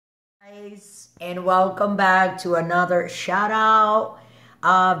Guys, and welcome back to another shout out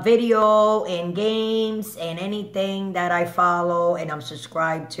video and games and anything that I follow and I'm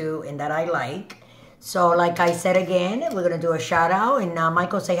subscribed to and that I like. So like I said again, we're gonna do a shout out, and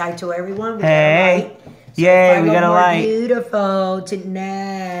Michael, say hi to everyone. Hey, yay, we got a light. Beautiful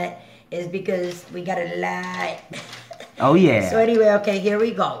tonight is because we got a light. Oh yeah. So anyway, okay, here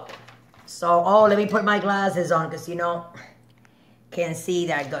we go. So let me put my glasses on because can't see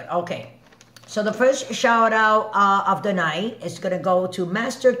that good. Okay, so the first shout out of the night is gonna go to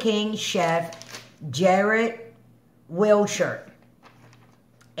Master King Chef Jared Wilshire.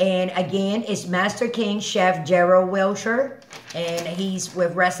 And again, it's Master King Chef Jared Wilshire, and he's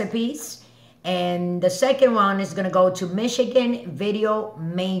with recipes. And the second one is gonna go to Michigan Video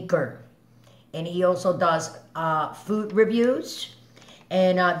Maker, and he also does food reviews.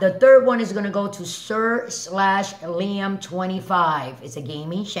 And the third one is going to go to Sir/Liam25. It's a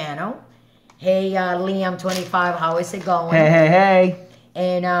gaming channel. Hey, Liam25, how is it going? Hey.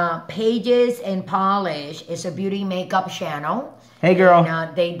 And Pages and Polish is a beauty makeup channel. Hey, girl.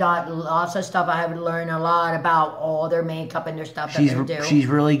 And they got lots of stuff. I have learned a lot about all their makeup and their stuff that they do. She's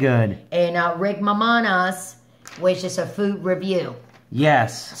really good. And Rick Mamanas, which is a food review.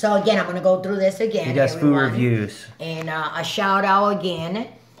 Yes. So again, I'm going to go through this again. He does food reviews. And a shout out again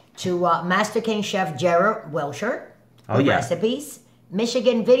to Master King Chef Jared Wilshire with recipes.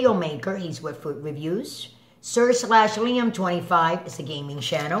 Michigan Video Maker, he's with food reviews. Sir/Liam25 is a gaming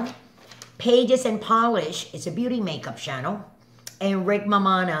channel. Pages and Polish is a beauty makeup channel. And Rick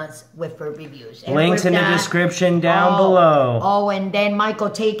Mamanas with food reviews. And links in the description down below. Oh, and then Michael,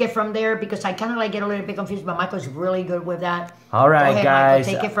 take it from there because I kind of get a little bit confused, but Michael's really good with that. All right, ahead, guys.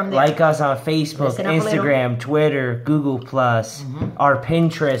 Michael, take it from there. Like us on Facebook, Instagram, Twitter, Google+. Our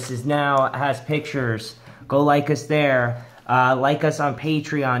Pinterest has pictures. Go like us there. Like us on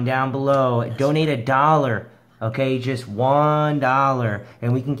Patreon down below. Donate $1. Okay, just $1.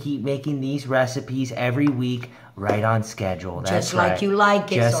 And we can keep making these recipes every week. Right on schedule. That's just like you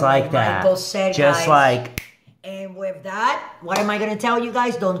like it. Just so like that. Michael said, just guys. like. And with that, what am I going to tell you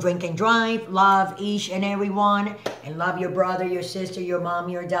guys? Don't drink and drive. Love each and every one. And love your brother, your sister, your mom,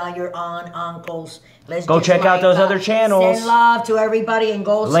 your dad, your aunt, uncles. Let's go check out those other channels. Send love to everybody and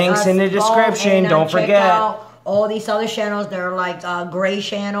go. Links in the description. Don't forget. Check out all these other channels. They're like great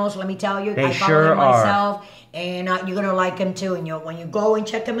channels. Let me tell you. They sure are. Myself. And you're going to like them too. And when you go and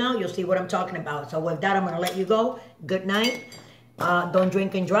check them out, you'll see what I'm talking about. So with that, I'm going to let you go. Good night. Don't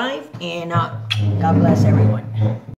drink and drive. And God bless everyone.